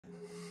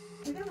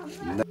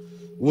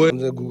वो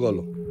गुगल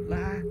हो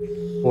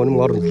पनि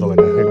गर्नु तपाईँ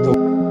एकदम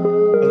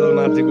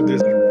माथिको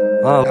देश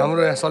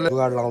हाम्रो यहाँ सल्लाह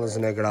गाड लगाउँदैछ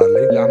नि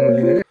केटाहरूले आफ्नो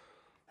लिने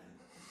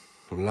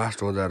लास्ट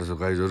हो जाएर छ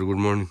गाइजहरू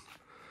गुड मर्निङ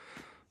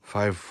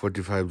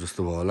 5:45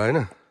 जस्तो भयो होला होइन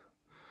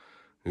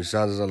यो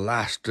साँझ चाहिँ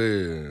लास्टै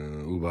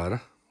उ भएर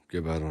के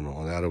भएर हुनु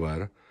अँध्यारो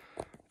भएर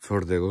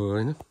छोडिदिएको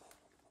होइन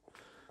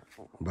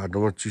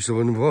बाटोमा चिसो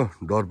पनि भयो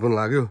डर पनि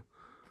लाग्यो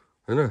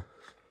होइन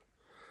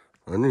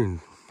अनि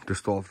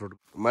त्यस्तो अफरोड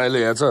माइले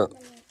यहाँ छ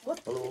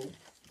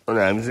अनि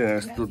हामी चाहिँ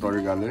यस्तो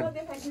तरिकाले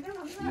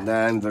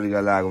दामी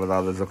तरिकाले आगो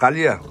बताउँदैछ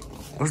कालिया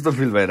कस्तो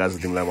फिल भइरहेछ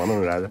तिमीलाई भनौ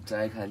न राजा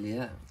चाय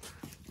खालिया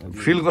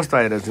फिल कस्तो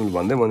आइरहेछ तिमीले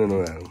भन्दै भनेन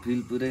फिल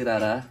पुरै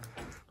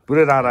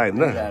रारा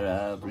होइन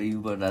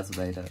हिउँ परिरहेछ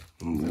बाहिर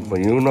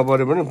हिउँ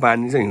नपरे पनि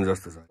पानी चाहिँ हिउँ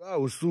जस्तो छ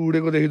हुस्सु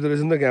उडेको देखिँदो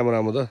रहेछ नि त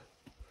क्यामेरामा त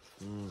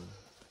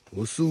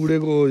हुस्सु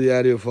उडेको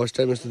यार यो फर्स्ट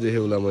टाइम यस्तो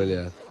देखेँ होला मैले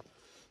यार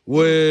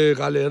ओए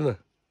काले हेर्न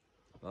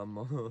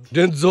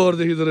डेन्जर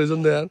देखिँदो रहेछ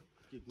नि त यार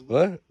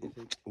है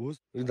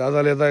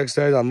दादाले यता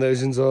एक्सर्साइज हान्दै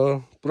एकछिन छ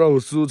पुरा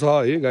हुस्सु छ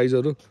है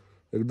गाइजहरू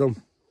एकदम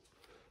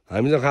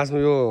हामी चाहिँ खासमा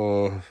यो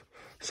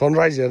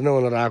सनराइज हेर्न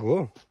भनेर आएको हो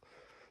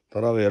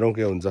तर अब हेरौँ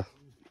के हुन्छ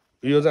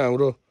यो चाहिँ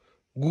हाम्रो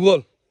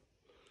गुगल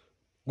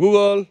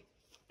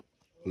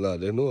ल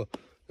देख्नु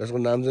यसको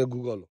नाम चाहिँ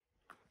गुगल हो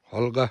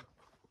हल्का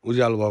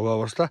उज्यालो भएको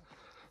अवस्था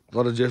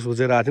तर जे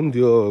सोचिरहेको थियौँ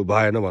त्यो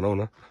भएन भनौँ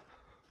न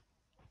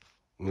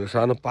यो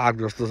सानो पार्क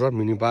जस्तो छ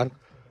मिनी पार्क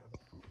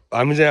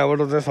हामी चाहिँ यहाँबाट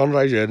चाहिँ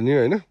सनराइज हेर्ने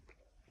होइन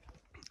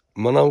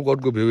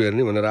मनाउकोटको भ्यू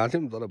हेर्ने भनेर आएको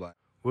थियौँ तर भयो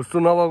हुस्सु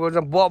नभएको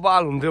चाहिँ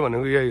बबाल हुन्थ्यो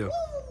भनेको यही हो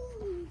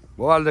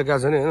बबाल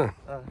देखाएको छ नि होइन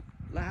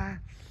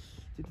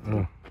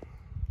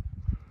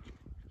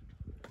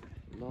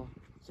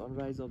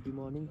सनराइज अफ द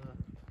मर्निङ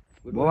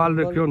बबाल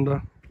देख्यो नि त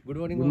गुड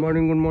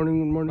मर्निङ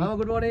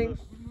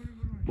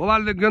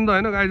बबाल देख्यो नि त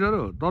होइन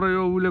गाइजहरू तर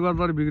यो उसले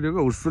गर्दा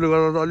बिग्रियो हुस्सुले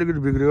गर्दा त अलिकति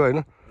बिग्रियो होइन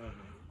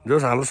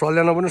जस हाम्रो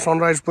सल्यानमा पनि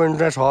सनराइज पोइन्ट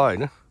चाहिँ छ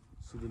होइन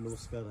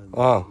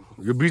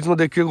यो बिचमा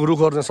देखिएको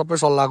रुखहरू चाहिँ सबै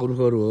सल्लाहको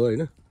रुखहरू हो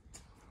होइन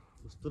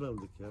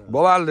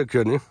बबाल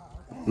देख्यो नि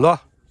ल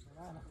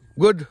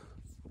गुड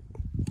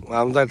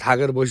हामी त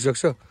थाकेर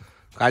बसिसक्छ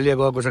कालिया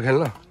गएको छ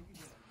खेल्न ल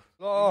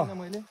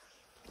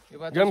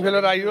गेम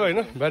खेलेर आइयो होइन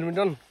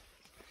ब्याडमिन्टन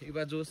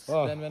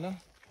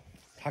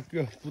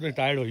थाक्यो पुरै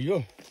टायर्ड हो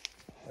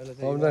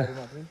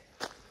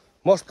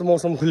मस्त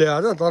मौसम खुल्यो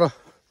आज तर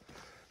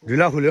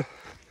ढिला खुल्यो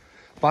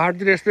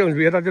पहाडतिर यस्तै हुन्छ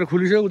यतातिर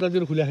खुलिसक्यो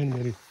उतातिर खुल्या छैन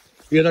फेरि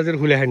यतातिर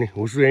खुल्या छैन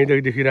हुस्सु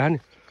यहीँदेखि देखिरहेको नि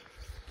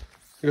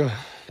यो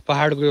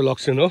पहाडको यो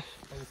लक्षण हो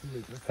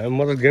म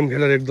त गेम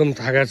खेलेर एकदम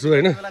थाकेको छु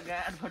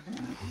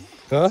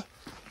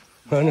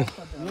होइन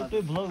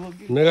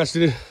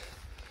मेगाश्री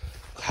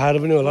खाएर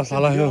पनि होला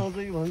साला ल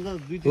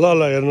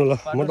हेर्नु ल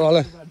म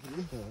तपाईँलाई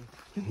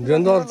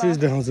डेन्जर चिज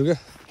देखाउँछु क्या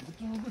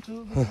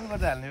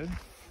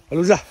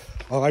लु जा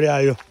अगाडि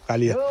आयो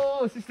कालिया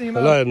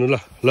ल हेर्नु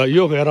ल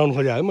यो हेराउनु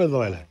खोजेँ है मैले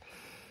तपाईँलाई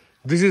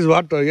दिस इज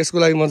वाट यसको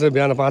लागि म चाहिँ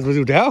बिहान 5 बजी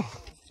उठ्यो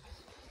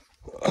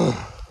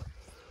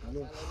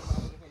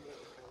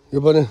यो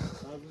पनि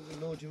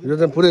यो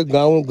चाहिँ पुरै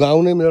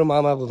गाउँ नै मेरो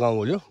मामाको गाउँ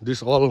हो यो दिस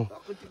अल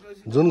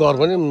जुन घर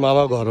पनि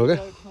मामाको घर हो क्या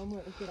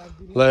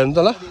ल हेर्नु त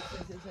ल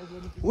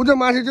ऊ त्यो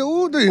माथि त्यो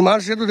ऊ त्यो हिमाल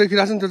सेतु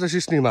देखिरहेको छ नि त्यो चाहिँ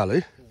सिस्नु हिमाल है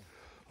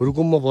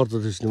रुकुममा पर्छ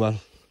त्यो सिस्नु हिमाल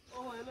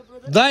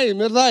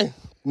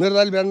मेरो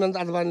दाइले बिहान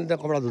तातो पानी त्यहाँ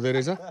कपडा धुँदै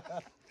रहेछ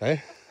है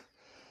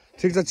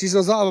ठिक छ चिसो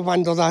छ अब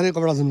पानी तताएर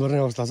कपडा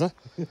धुनुपर्ने अवस्था छ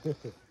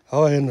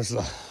अब हेर्नुहोस् ल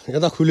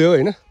यता खुल्यो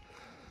होइन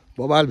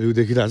बबाल भ्यू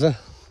देखिरहेछ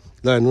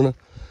ल हेर्नु न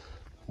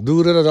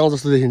दुरेर जाउँ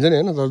जस्तो देखिन्छ नि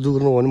होइन तर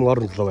दुर्नु भने पनि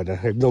गर्नु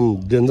तपाईँ एकदम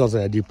डेन्जर छ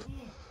यहाँ डिप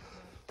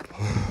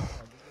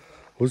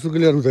हुस्सु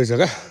क्लियर हुँदैछ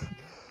क्या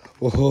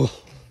ओहो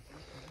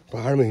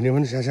पहाडमा हिँड्यो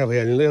भने स्यास्या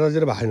भइहाल्यो ल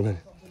यतातिर भएको छैन भने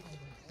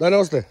ल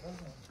नमस्ते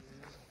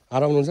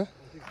आराम हुनुहुन्छ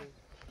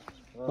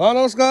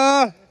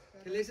नमस्कार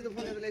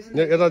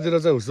यतातिर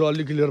चाहिँ हुस्सु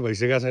अलि क्लियर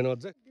भइसकेको छैन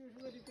अझै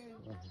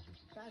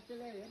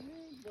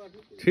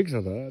ठिक छ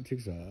त ठिक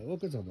छ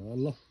ओके छ त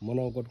ल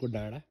मनाउकोटको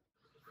डाँडा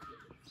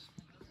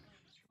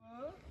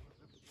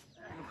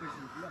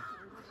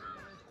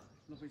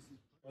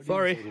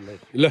सरी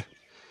ल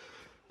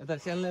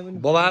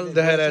बबाल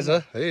देखाइरहेछ है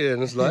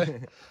हेर्नुहोस् ल है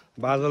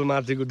बादल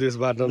माथिको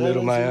देशबाट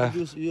मेरो माया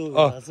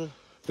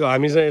त्यो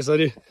हामी चाहिँ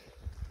यसरी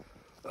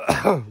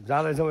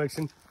जाँदैछौँ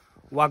एकछिन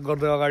वाक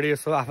गर्दै अगाडि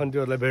यसो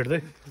आफन्तीहरूलाई भेट्दै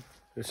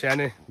यो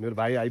सानै मेरो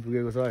भाइ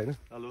आइपुगेको छ होइन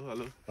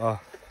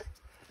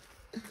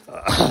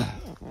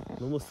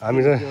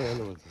हामी चाहिँ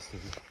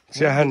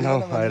चिया खाने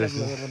ठाउँ आइरहेछ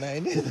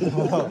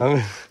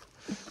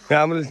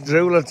हामीले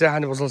रेगुलर चिया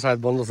खाने पसल सायद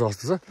बन्द छ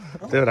जस्तो छ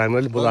त्यही भएर हामी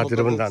अलिक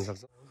बजारतिर पनि जान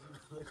सक्छ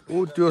ऊ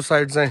त्यो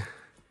साइड चाहिँ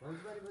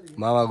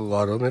मामाको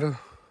घर हो मेरो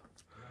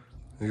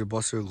यो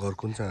बसेको घर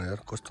कुन चाहिँ यार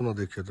कस्तो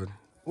नदेखियो त नि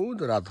ऊ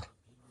त रातो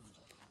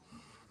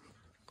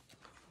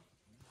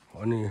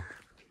अनि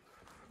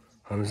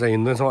हामी चाहिँ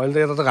हिँड्दैछौँ अहिले त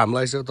यता त घाम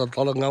लागिसक्यो तर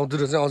तल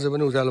गाउँतिर चाहिँ अझै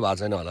पनि उज्यालो भएको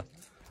छैन होला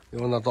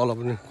योभन्दा तल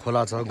पनि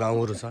खोला छ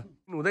गाउँहरू छ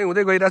हुँदै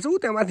हुँदै गइरहेको छु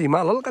त्यहाँ माथि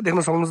हिमाल हल्का देख्न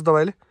सक्नुहुन्छ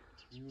तपाईँले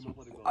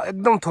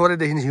एकदम थोरै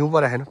देखिन्छ हिउँ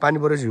परेको छैन पानी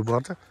परेपछि हिउँ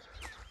पर्छ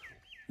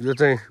यो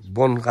चाहिँ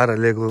वन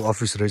कार्यालयको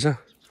अफिस रहेछ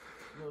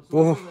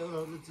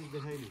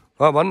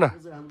ओहो भन् न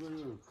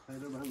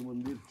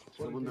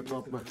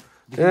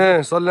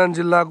ए सल्यान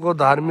जिल्लाको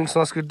धार्मिक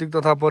सांस्कृतिक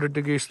तथा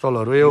पर्यटकीय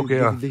स्थलहरू ए ओके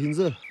देखिन्छ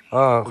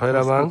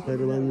खैराबाङ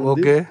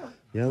ओके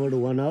यहाँबाट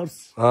 1 आवर्स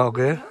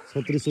ओके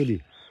सत्रेश्वरी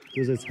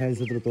त्यो चाहिँ छाया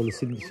क्षेत्र तल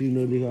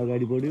श्रीनगरदेखि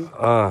अगाडि बढ्यो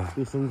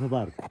त्यो शङ्ख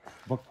पार्क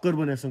भक्कर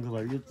बने शङ्ख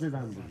पार्क यो चाहिँ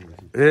जानुपर्छ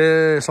ए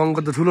शङ्ख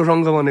त ठुलो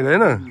शङ्ख बनेको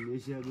होइन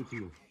एसियाको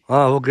ठुलो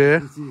ओके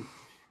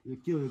यो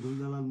के हो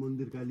गङ्गालाल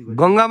मन्दिर कालीमाटी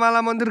गङ्गामाला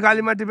मन्दिर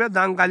कालीमाटी भयो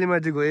दाङ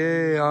कालीमाटीको ए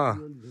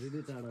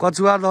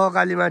कछुवा दह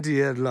कालीमाटी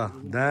हेर ल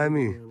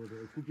दामी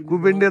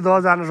कुपिन्डे दह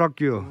जान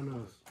सकियो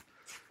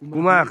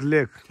कुमाख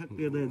लेक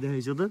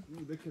देखाइछ त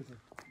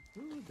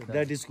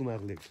द्याट इज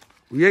कुमाख लेक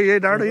यही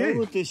डाँडो यही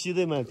त्यो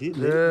सिधै माथि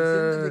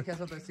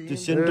त्यो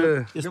सेन्टर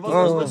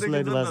यस्तो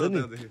स्लाइड भएको छ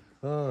नि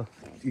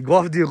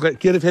गफ दियो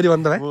के अरे फेरि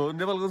भन्दा भाइ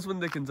नेपालगञ्ज पनि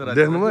देखिन्छ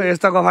देख्नुभयो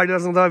यस्ता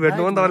गफाइटरसँग तपाईँ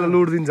भेट्नु भने तपाईँलाई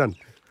लुट दिन्छन्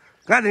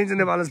कहाँ देखिन्छ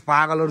नेपालमा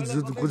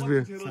पागलहरू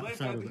कुचबिहार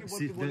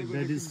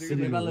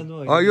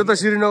यो त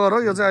श्रीनगर हो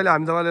यो चाहिँ अहिले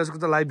हामी तपाईँलाई यसको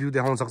त लाइभ भ्यू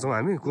देखाउन सक्छौँ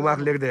हामी कुमाख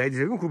लेक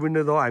देखाइदिएको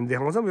कुपिन्डे दह हामी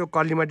देखाउँछौँ यो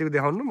कालीमाटीको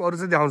देखाउनु अरू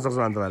चाहिँ देखाउन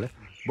सक्छौँ हामी तपाईँलाई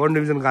वन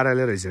डिभिजन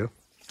कार्यालय रहेछ यो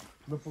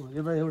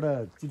यता एउटा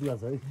चितुवा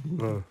छ है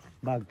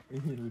बाघ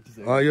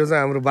यो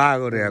चाहिँ हाम्रो बाघ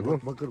हो यहाँको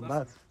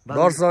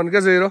दर्शन के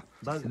चाहिँ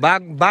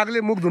बाघले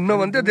मुख धुन्न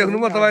भन्थ्यो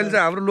देख्नुभयो तपाईँले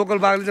चाहिँ हाम्रो लोकल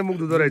बाघले चाहिँ मुख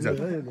धुँदो रहेछ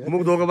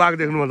मुख धोएको बाघ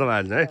देख्नुभयो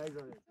तपाईँहरूले है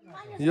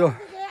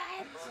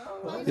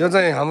यो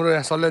चाहिँ हाम्रो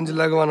यहाँ सल्यान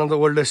जिल्लाको वान अफ द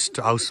ओल्डेस्ट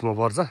हाउसमा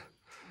पर्छ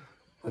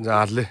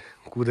हातले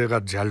कुदेका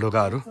झ्याल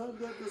ढोकाहरू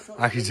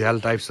आखी झ्याल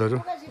टाइप्सहरू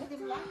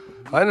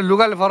होइन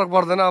लुगाले फरक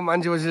पर्दैन अब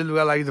मान्छे पछि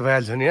लुगा लागि त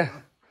भइहाल्छ नि यहाँ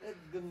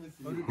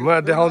म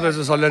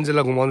देखाउँदैछु सल्यान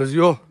जिल्ला घुमाउँदैछु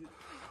यो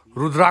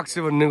रुद्राक्ष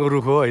भन्नेको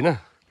रुख हो होइन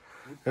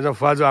यो चाहिँ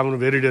फाजु हाम्रो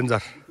भेरी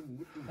डेन्जर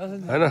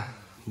होइन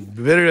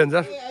भेरी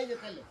डेन्जर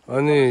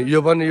अनि यो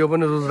पनि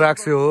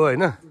रुद्राक्ष हो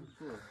होइन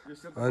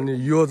अनि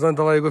यो चाहिँ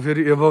तपाईँको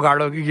फेरि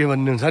एभोकाडो कि के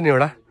भन्ने हुन्छ नि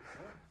एउटा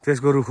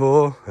त्यसको रुख हो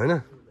होइन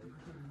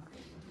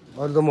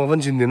अरू त म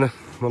पनि चिन्दिनँ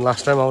म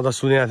लास्ट टाइम आउँदा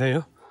सुनेको थिएँ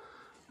यो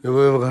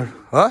एभोकाडो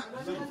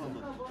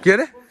के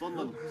अरे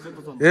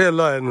ए ल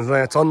हेर्नुहोस्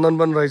यहाँ चन्दन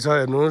पनि रहेछ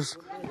हेर्नुहोस्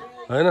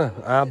होइन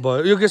आँप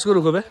भयो यो केसको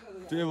रुख हो बे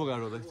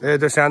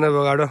ए त्यो सानो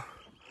एभोकाडो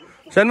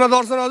सानोमा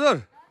दर्शन हजुर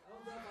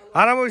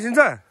आराम उसिन्छ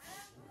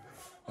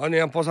अनि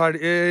यहाँ पछाडि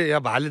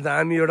यहाँ भाले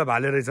दामी एउटा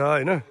भाले रहेछ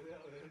होइन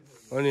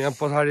अनि यहाँ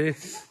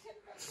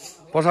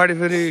पछाडि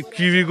फेरि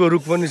किवीको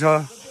रुख पनि छ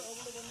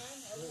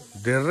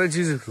धेरै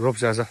चिज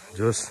रोप्छ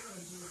झोस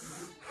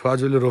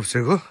फाजुले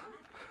रोप्सेको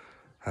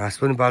हाँस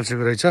पनि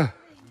पाल्सेको रहेछ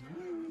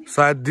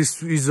सायद दिस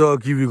इज अ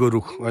किवीको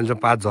रुख अहिले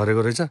चाहिँ पात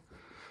झरेको रहेछ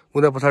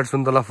उता पछाडि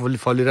सुन्तला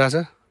फलिरहेछ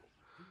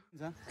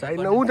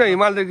चाहिँदैन ऊ त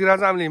हिमाल देखिरहेको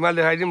छ हामीले हिमाल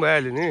देखाइदिउँ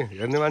भइहाल्यो नि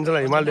हेर्ने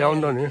मान्छेलाई हिमाल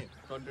देखाउनु त नि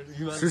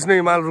सिस्ने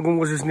हिमाल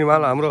रुकुमको सिस्ने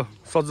हिमाल हाम्रो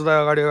सजुदाई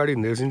अगाडि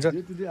हिँड्दै उसिन्छ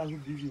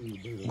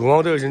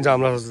घुमाउँदै उसिन्छ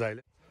हाम्रो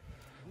सजुदाईले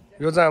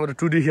यो चाहिँ हाम्रो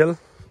 2D खेल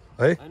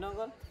है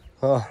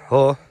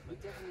हो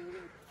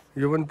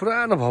यो पनि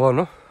पुरानो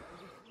भवन हो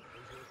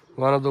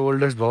वान अफ द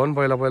ओल्डेस्ट भवन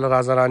पहिला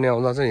राजा रानी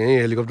आउँदा चाहिँ यहीँ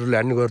हेलिकप्टर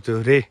ल्यान्ड गर्थ्यो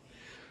रे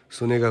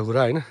सुनेका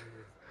कुरा होइन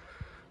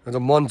यो त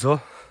मञ्च हो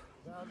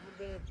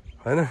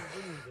होइन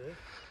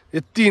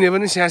यति हिँडे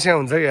पनि स्यास्या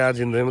हुन्छ कि यहाँ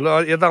जिन्दगीमा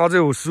ल यता अझै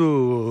हुस्सु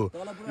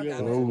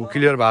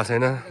क्लियर भएको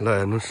छैन ल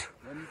हेर्नुहोस्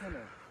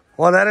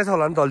अँध्यारै छ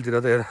होला नि तलतिर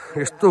त हेर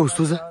यस्तो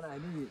हुस्सु छ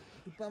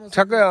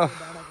ठ्याक्कै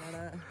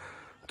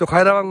त्यो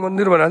खैराबाङ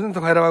मन्दिर भनेको थियो नि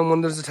त्यो खैराबाङ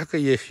मन्दिर चाहिँ ठ्याक्कै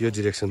यो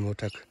डिरेक्सन हो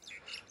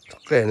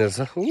ठ्याक्कै हेर्ने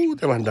छ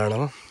त्यो माथि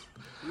डाँडामा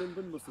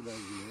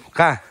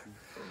कहाँ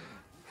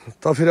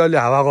त फेरि अहिले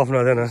हावा गफ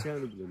नदिएन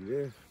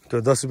त्यो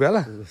 10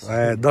 रुपियाँला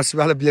 10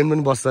 रुपियाँलाई प्लेन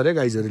पनि बस्छ अरे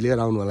गाइजहरू लिएर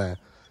आउनु होला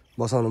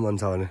बसाउनु मन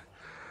छ भने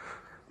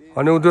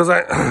अनि ऊ त्यो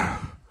चाहिँ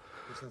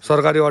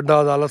सरकारी अड्डा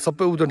अदालत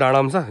सबै ऊ त्यो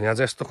डाँडामा छ यहाँ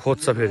चाहिँ यस्तो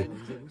खोज्छ फेरि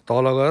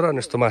तल गएर अनि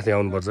यस्तो माथि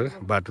आउनुपर्छ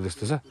क्या बाटो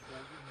त्यस्तो छ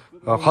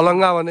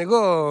खलङ्गा भनेको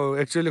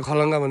एक्चुअली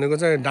खलङ्गा भनेको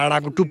चाहिँ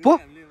डाँडाको टुप्पो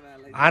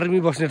आर्मी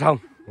बस्ने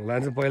ठाउँलाई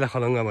चाहिँ पहिला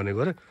खलङ्गा भनेको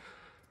अरे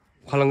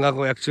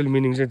खलङ्गाको एक्चुअल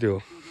मिनिङ चाहिँ त्यो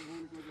हो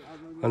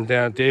अनि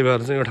त्यही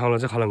भएर चाहिँ यो ठाउँलाई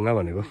चाहिँ खलङ्गा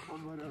भनेको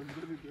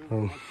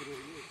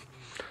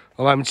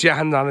अब हामी चिया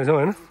खान जाँदैछौँ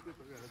होइन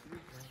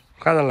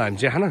कहाँ जान्ला हामी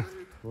चिया खान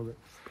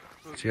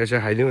चिया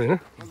खाइदिउँ होइन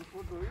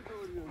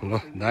ल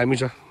दामी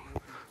छ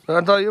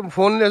अन्त यो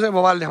फोनले चाहिँ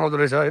मोबाइल देखाउँदो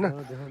रहेछ होइन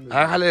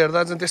आँखाले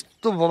हेर्दा चाहिँ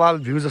त्यस्तो मोबाइल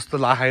भ्यू जस्तो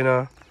लागेन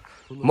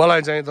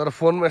मलाई चाहिँ तर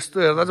फोनमा यस्तो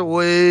हेर्दा चाहिँ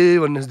ओए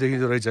भन्ने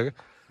देखिँदो रहेछ क्या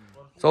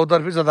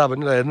चौतर्फी जता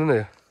पनि ल हेर्नु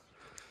न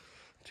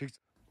ठिक छ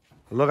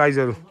ल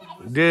गाइजहरू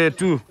डे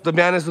 2 त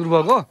बिहानै सुरु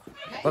भएको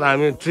तर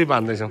हामी ट्रिप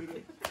हान्दैछौँ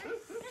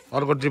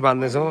अर्को ट्रिप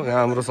हान्दैछौँ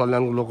यहाँ हाम्रो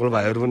सल्यानको लोकल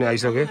भाइहरू पनि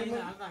आइसके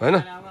होइन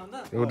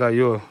एउटा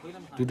यो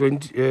 200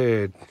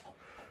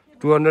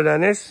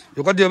 एनएस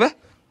यो कति हो बे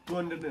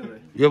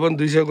यो पनि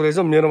 200 को रहेछ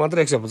मेरो मात्र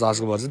 150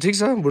 को पर्छ ठिक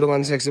छ बुढो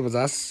मान्छे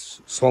 150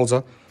 सुहाउँछ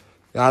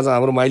आज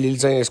हाम्रो माइलीले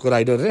चाहिँ यसको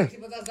राइडर रे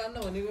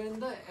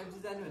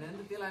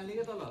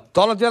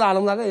तल तेल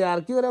हालौँ लाग्यो यार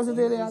के गरेछ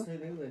तेल यार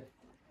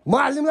म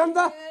हालिदिउँ जानु त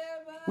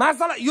मास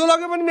तल यो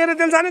लग्यो पनि मेरो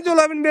तेल जाने त्यो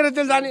लग्यो पनि मेरो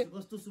तेल जाने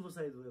कस्तो सुपर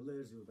साइज भयो ल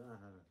हेर्छु त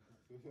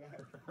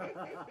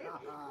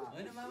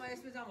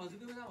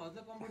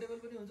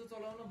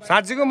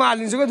साँच्चीको म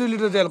हालिदिन्छु क्या 2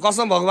 लिटर तेल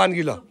कसम भगवान्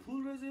कि ल फुल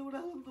रहेछ एउटा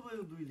हो नि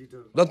तपाईँको 2 लिटर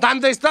ल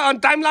तान्छ यस्तो अनि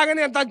टाइम लाग्यो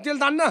नि तेल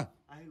तान्न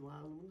आइ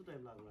उहाँलाई पनि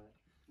टाइम लाग्ला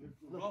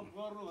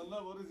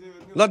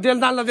ल तेल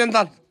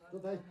तान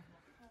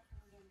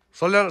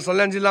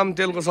सल्यान जिल्लामा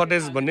तेलको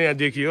सर्टेज भन्ने यहाँ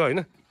देखियो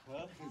होइन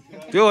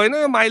त्यो होइन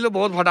यो माइलो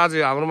बहुत फटा छ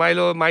हाम्रो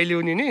माइली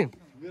हुने नि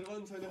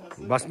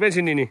बसमै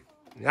छिनी नि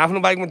आफ्नो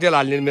बाइकमा तेल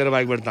हाल्ने मेरो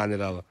बाइकबाट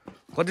तानेर अब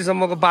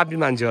कतिसम्मको पापी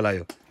मान्छे होला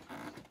यो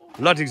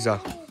ल ठिक छ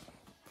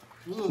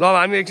ल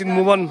हामी एकछिन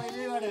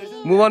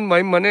मुभन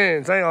भयौँ भने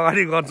चाहिँ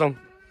अगाडि गर्छौँ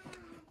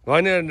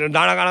होइन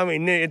डाँडाकाँडामा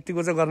हिँड्ने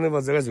यतिको चाहिँ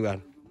गर्नुपर्छ क्या जुगाड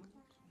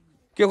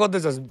के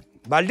खोज्दैछस्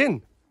बाल्टिन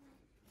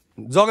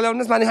जग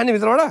ल्याउनुहोस् पानी खाने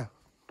भित्रबाट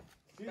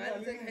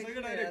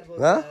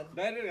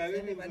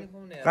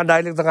कहाँ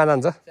डाइरेक्ट त कहाँ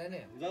जान्छ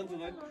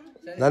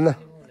जान्न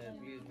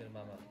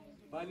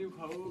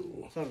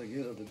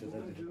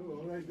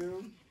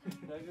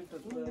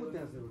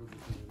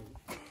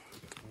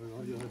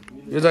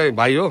यो चाहिँ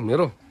भाइ हो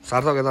मेरो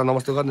सार्थक यता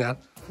नमस्ते गर्ने यार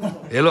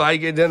हेलो आइ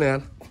केही दिएन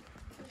यार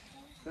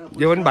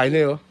यो पनि भाइ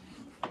नै हो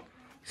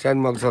सानो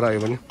मग छोरा यो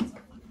पनि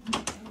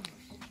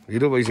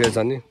हिरो भइसकेको छ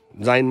नि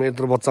जाइनमा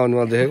यत्रो बच्चा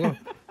आउनेमा देखेको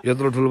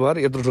यत्रो ठुलो भएर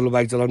यत्रो ठुलो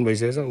बाइक चलाउनु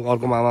भइसकेको छ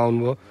अर्को मामा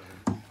आउनुभयो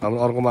हाम्रो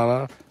अर्को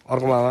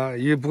मामा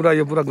यो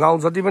पुरा गाउँ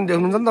जति पनि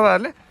देख्नुहुन्छ नि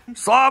तपाईँहरूले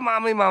सब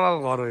मामाको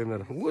घर हो यो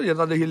मेरो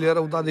यतादेखि लिएर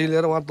उतादेखि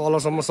लिएर उहाँ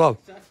तलसम्म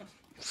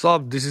सब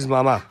दिस इज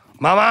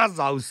मामाज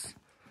हाउस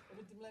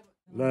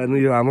ल हेर्नु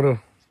यो हाम्रो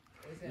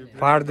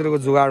पाहाडतिरको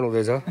जुगाड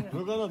हुँदैछ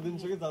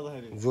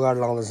जुगाड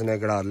लाउँदैछ नि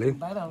केटाहरूले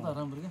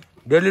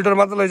 1.5 लिटर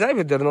मात्र लैजा है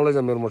फेरि धेरै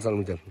नलैजा मेरो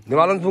मोटरसाइकल तेल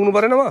नेपालमा पुग्नु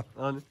परेन म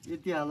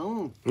यति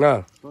हालौँ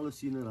तल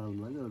सिनेर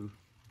हाल्नु हाल्यो अरू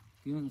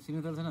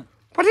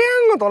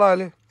पट्याङ्ग तल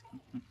अहिले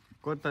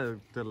कता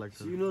तेल लाग्छ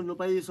सिनो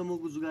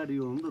नपाइसम्मको जुगाडी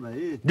हो नि त भाइ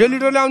 1.5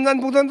 लिटर ल्याउनु जानु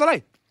पुग्दैन तँलाई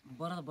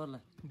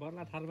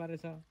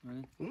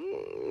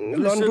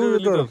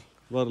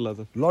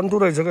लन्टु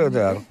रहेछ क्या यो त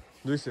यार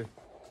 200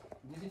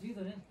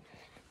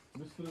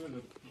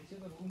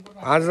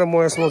 आज म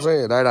यसमा चाहिँ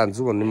राइड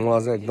हान्छु भन्ने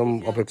मलाई चाहिँ एकदम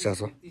अपेक्षा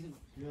छ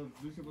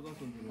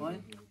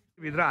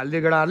भित्र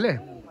हालिदियो केटाहरूले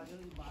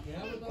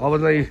अब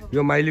चाहिँ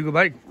यो माइलीको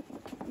बाइक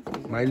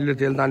माइलीले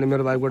तेल तान्ने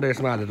मेरो बाइकबाट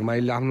यसमा हालेर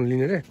माइलीले आफ्नो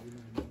लिने रे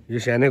यो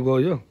सानै गयो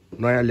यो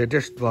नयाँ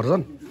लेटेस्ट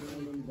भर्जन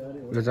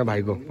यो चाहिँ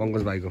भाइको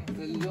पङ्कज भाइको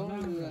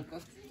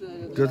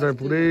त्यो चाहिँ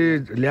पुरै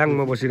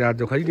ल्याङमा बसिरहेको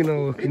थियो खै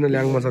किन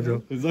ल्याङमा छ त्यो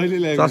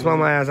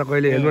चस्मामा आएछ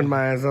कहिले हेलमेटमा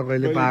आएछ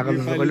कहिले पागल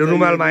छ कहिले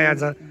रुमालमा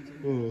आएछ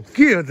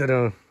के हो तेरो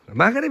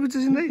मागेरै बिच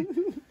सिन्दै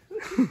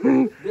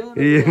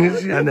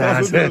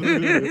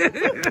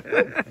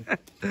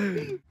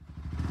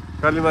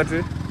कालीमाटी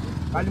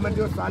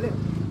हो साले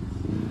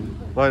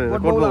होइन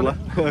कोटमा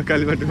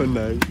कालीमाटी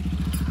भन्दा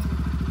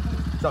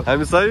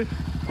हामी सही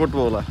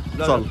कोटमा होला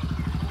चल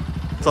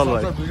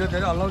भाइ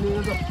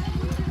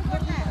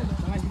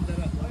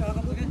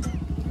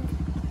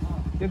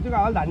त्यतिको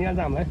हाल धानिहाल्छ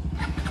हामीलाई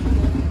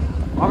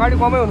अगाडि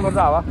कमै हुनुपर्छ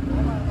हावा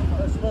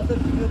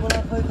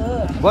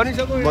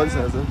बनिसक्यो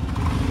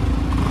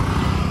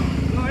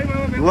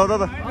ल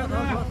दादा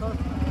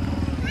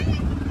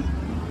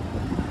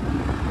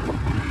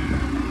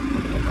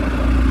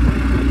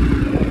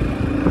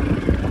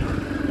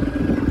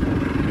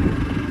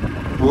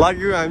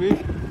लाग्यो हामी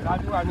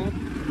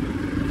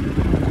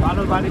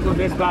बादलबारीको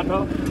देशबाट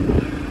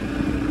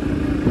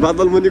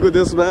बादलमुनिको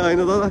देशमा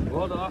होइन दादा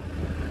हो त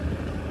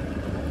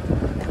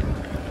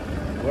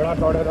घोडा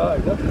चढेर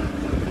होइन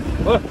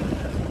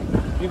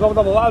पिकअप त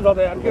भइहाल्छ त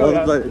यार के हो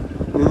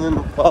इन्जिन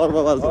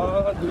पावरमा बाल्छ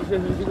 200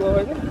 सीसीको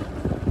होइन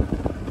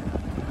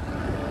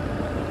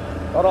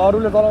तर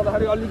अरूले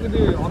चलाउँदाखेरि अलिकति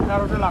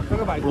अप्ठ्यारो चाहिँ लाग्छ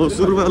क्या भाइ हो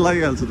सुरुमा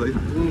लागिहाल्छ त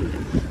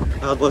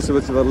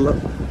बसेपछि बल्ल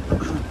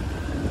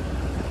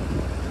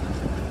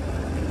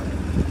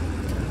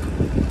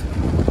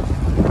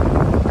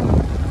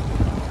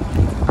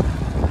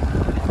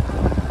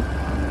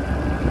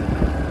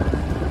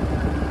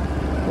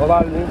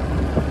मोबाइल नि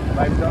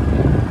बाइक छ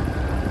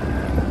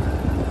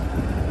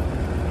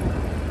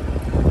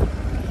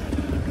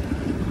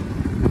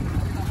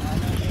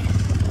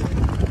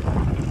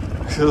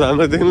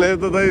हाम्रोदेखिलाई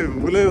त दाइ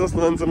बुले जस्तो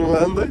मान्छन् होला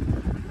नि त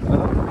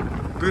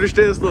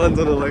टुरिस्टै जस्तो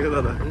मान्छन् होला क्या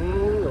दादा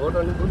हो त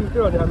नि टुरिस्टै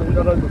हो नि हामी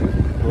इन्टरनल टुरिस्ट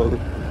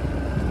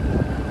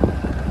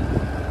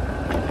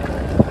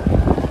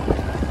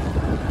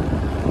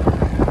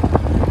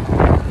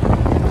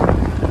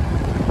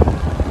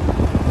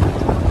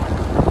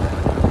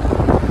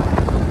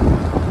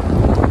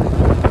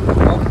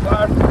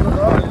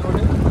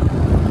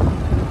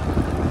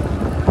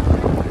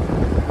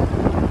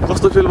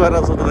कस्तो फिल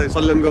भइरहेको छ त दाइ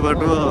सल्यानको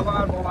बाटोमा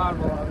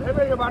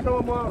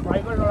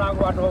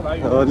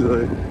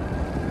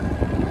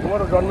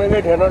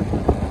जन्मेकै थिएन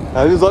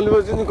हामी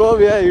जन्मेपछि नि कम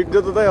यहाँ हिँड्यो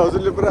त दाइ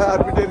हजुरले पुरा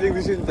आर्मी ट्रेनिङ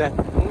दिइन्छ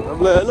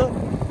हामीलाई होइन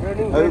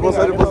हामी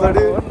पछाडि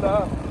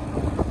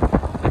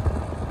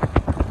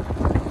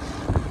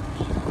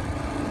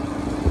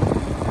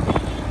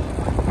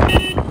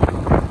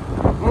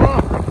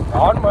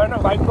हर्न भएन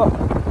बाइकको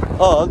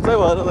हन्छै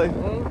भएन दाइ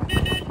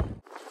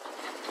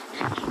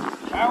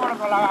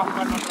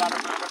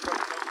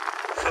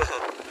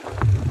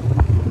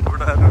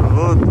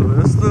हो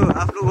यस्तो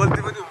आफ्नो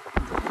गल्ती पनि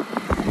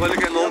कहिले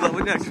काहीँ नहुँदा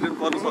पनि एक्सिडेन्ट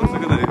पर्नु सक्छ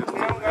कि दाइ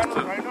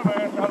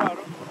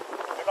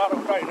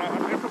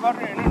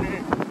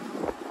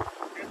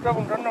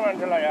हुन्छ नि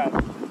मान्छेलाई यार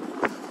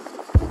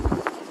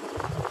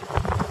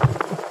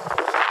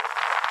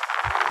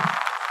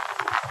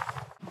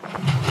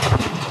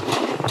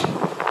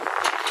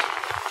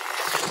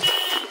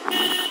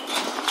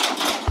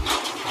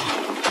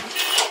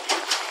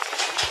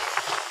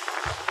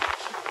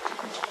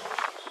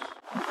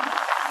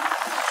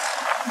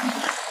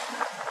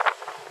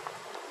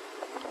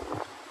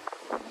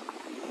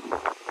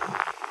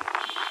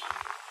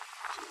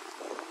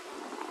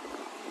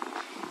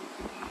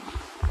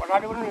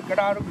पछाडि पनि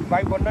केटाहरू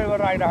बाइक बन्दै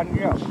गरेर आइरहन्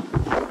क्या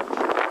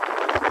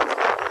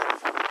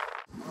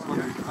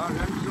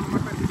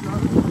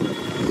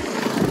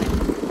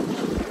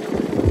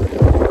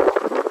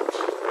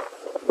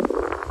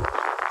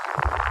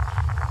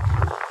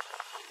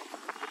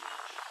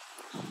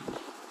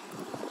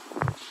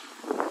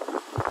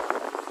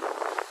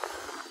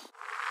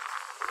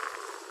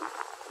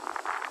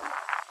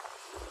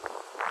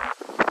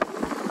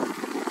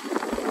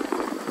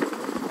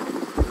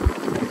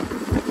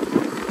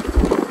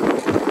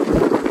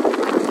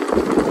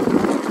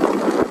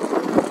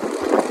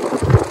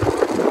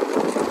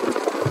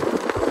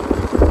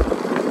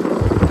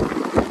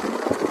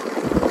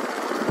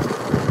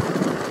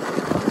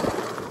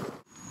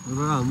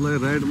हामीलाई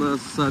राइडमा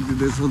साथ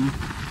दिँदैछन्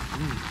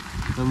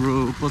हाम्रो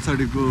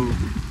पछाडिको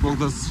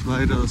पङ्कज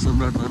भाइ र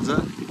सम्राट भान्जा र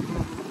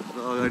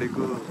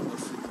अगाडिको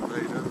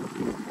भाइ र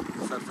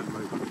सार्थक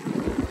भाइ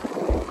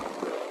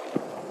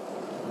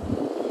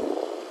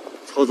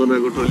 6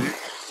 जनाको टोली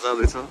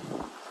जाँदैछ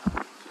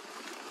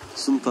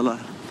सुन्तला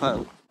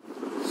फार्म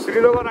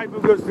श्रीनगर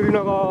आइपुग्यो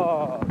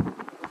श्रीनगर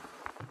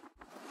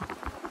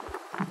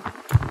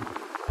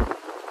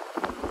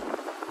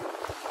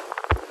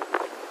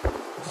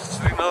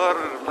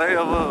श्रीनगरलाई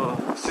अब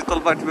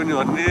शीतलपाटी पनि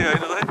भन्ने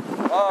होइन भाइ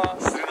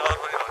श्रीनगर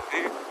पनि भन्ने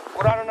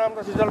पुरानो नाम त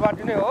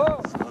शीतलपाटी नै हो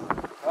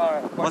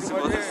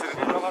श्रीनगर पनि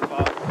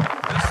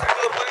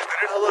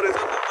धेरै ठाउँमा रहेछ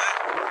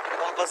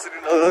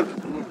श्रीनगर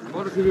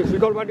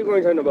शीतलपाटी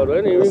गएको छैन बरु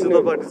होइन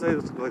शीतलपाटी चाहिँ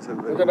गएको छैन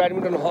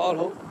ब्याडमिन्टन हल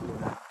हो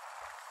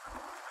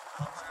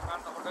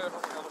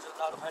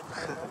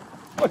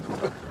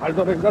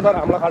खाल्टो रहेछ तर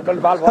हाम्रो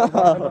खाल्टोले बाल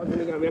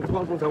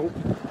एक्सपल पुग्छौँ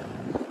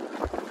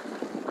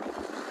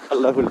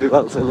हल्ला खुल्टी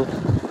बाल छैन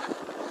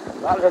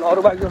बाल छैन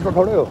अरू बाइक जस्तो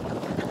थोरै हो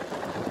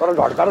तर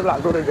झट्का र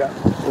लाग्दो रहेछ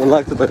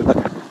लाग्छ त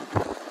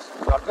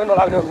झट्कै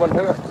नलाग्ने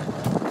भन्थ्यो क्या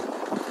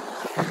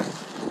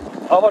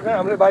अब चाहिँ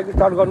हामीले बाइक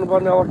स्टार्ट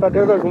गर्नुपर्ने अवस्था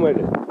देख्दैछु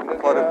मैले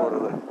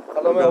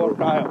कलमै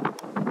अवस्था आयो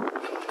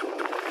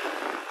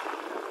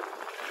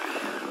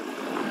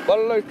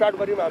बल्ल स्टार्ट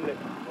गऱ्यौँ हामीले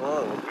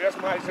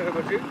रेसमा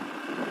आइसकेपछि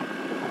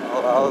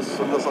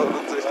सुन्न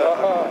सक्नुहुन्छ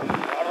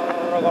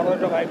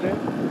गर्दैछ बाइकले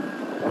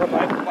तर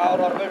बाइकको पावर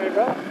अर्कै रहेछ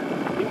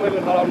नि मैले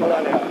चलाउन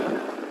जाने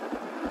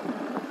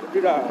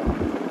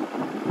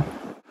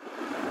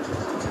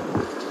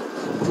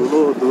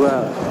ठुलो धुवा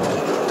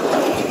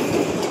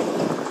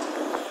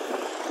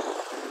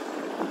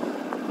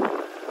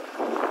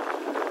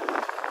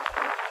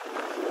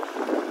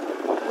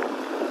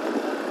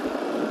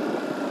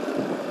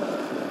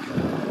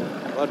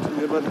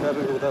निर्माण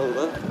कार्य हुँदा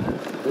हुँदा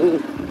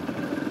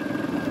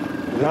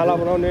नाला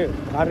बनाउने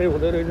कार्य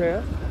हुँदै रहेछ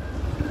यहाँ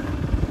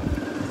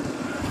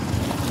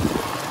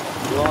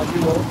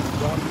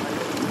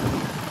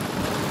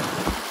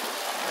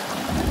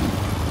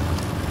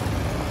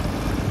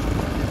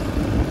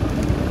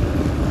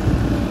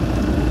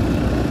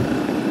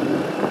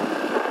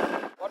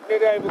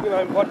पटनेरी आइपुग्यौँ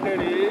हामी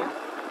पटनेरी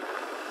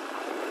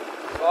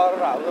सर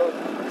हाम्रो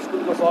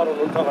स्कुलको सर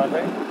हुनुहुन्छ होला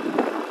चाहिँ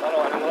तर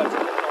भने मलाई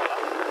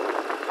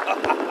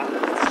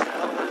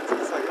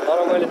तर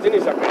मैले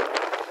चिनिसकेँ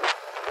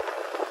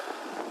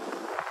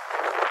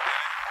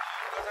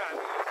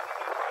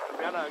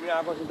बिहान हामी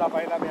आएको छु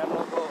तपाईँलाई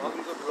बिहानको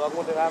अघिको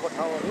भ्लगमा देखाएको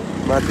ठाउँहरू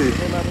माथि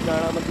माथि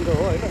डाँडामाथि हो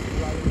होइन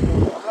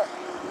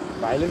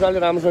भाइले चाहिँ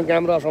राम्रोसँग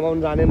क्यामेरा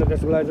समाउनु जानेन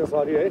त्यसको लागि चाहिँ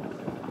सरी है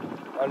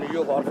अनि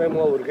यो घर चाहिँ म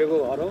हुर्केको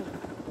घर हो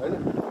होइन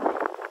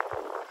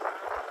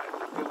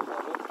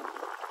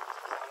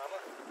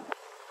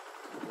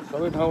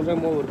सबै ठाउँ चाहिँ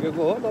म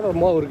हुर्केको हो तर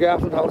म हुर्के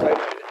आफ्नो ठाउँ छैन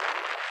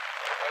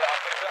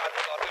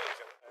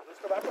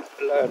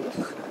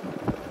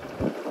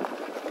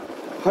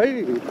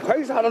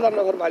खै शारदा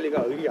नगरपालिका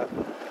हो कि यहाँ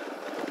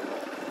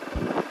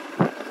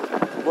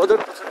बजेट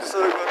बन्छ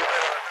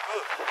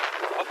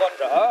ठिक छ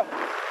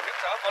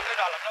बन्दै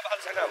डाला न बाल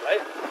छैन हामीलाई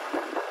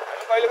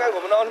हामी कहिले काहीँ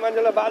घुम्न आउने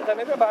मान्छेलाई बाल छैन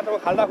क्या बाटोमा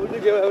खाल्डा खुल्टी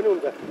जे पनि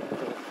हुन्छ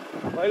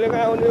कहिले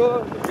काहीँ आउने हो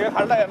जे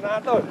खाल्डा हेर्न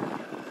आएको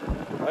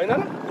होइन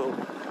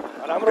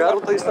राम्रो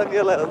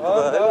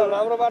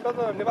बाटो त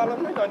नेपालमा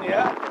नै छ नि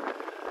यहाँ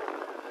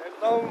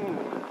एकदम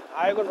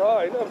आएको छ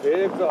होइन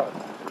भेक छ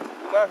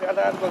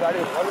यातायातको गाडी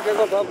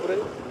फर्केको छ पुरै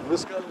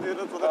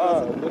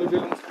बुढी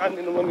मुस्कान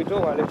दिनुमा मिठो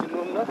उहाँले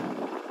चिन्नुहुन्न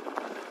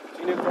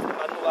चिनेको जस्तो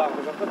मान्नु भएको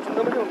छ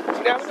चिन्नु पनि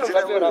चिनाएको छ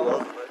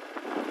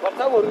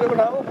प्रथम हुर्केको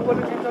ठाउँ को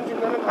पनि चिन्छन्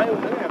चिन्दैन थाहै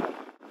हुँदैन यहाँ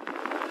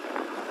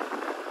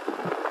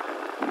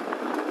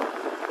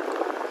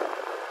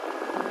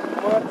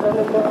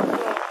जन्मको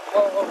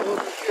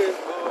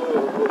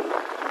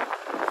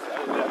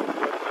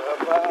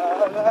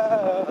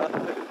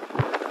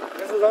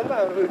यसो झन् त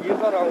हाम्रो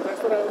गीतहरू आउँछ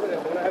यस्तो राम्रो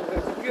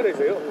के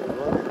रहेछ यो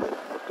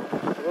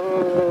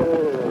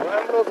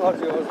राम्रो छ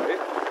त्यो है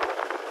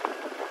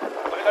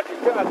पहिला ठिक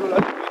थियो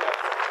आजलाई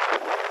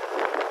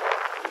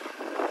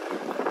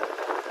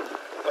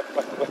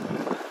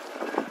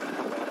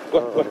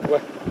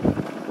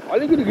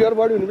अलिकति गियर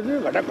बढी हुनेपछि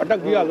घटाक घटाक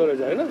दिइहाल्दो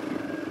रहेछ होइन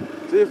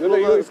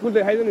यो स्कुल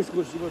देखाइदियो नि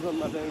स्कुल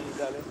सिकाउनमा चाहिँ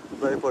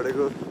विद्यालय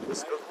पढेको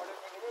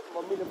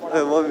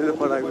मम्मीले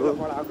पढाएको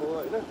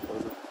होइन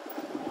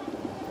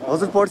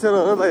हजुर पढ्थेन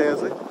होइन त यहाँ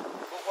चाहिँ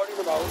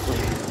पढिनु भाउ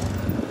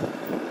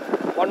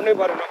पढ्नै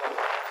परेन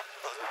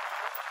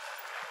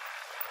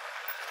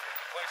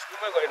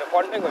स्कुलमै गएन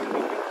पढ्नै गएन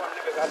किन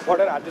पढ्ने बेकार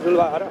पढेर हात्ती ठुलो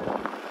भएर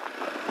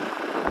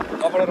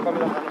कपडा र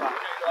कमिला खानु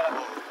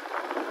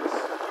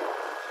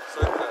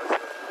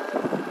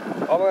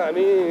अब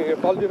हामी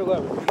तलतिर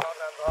गयो भने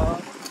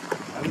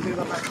हामी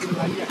त्यता माथितिर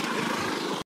लागिहाल्छ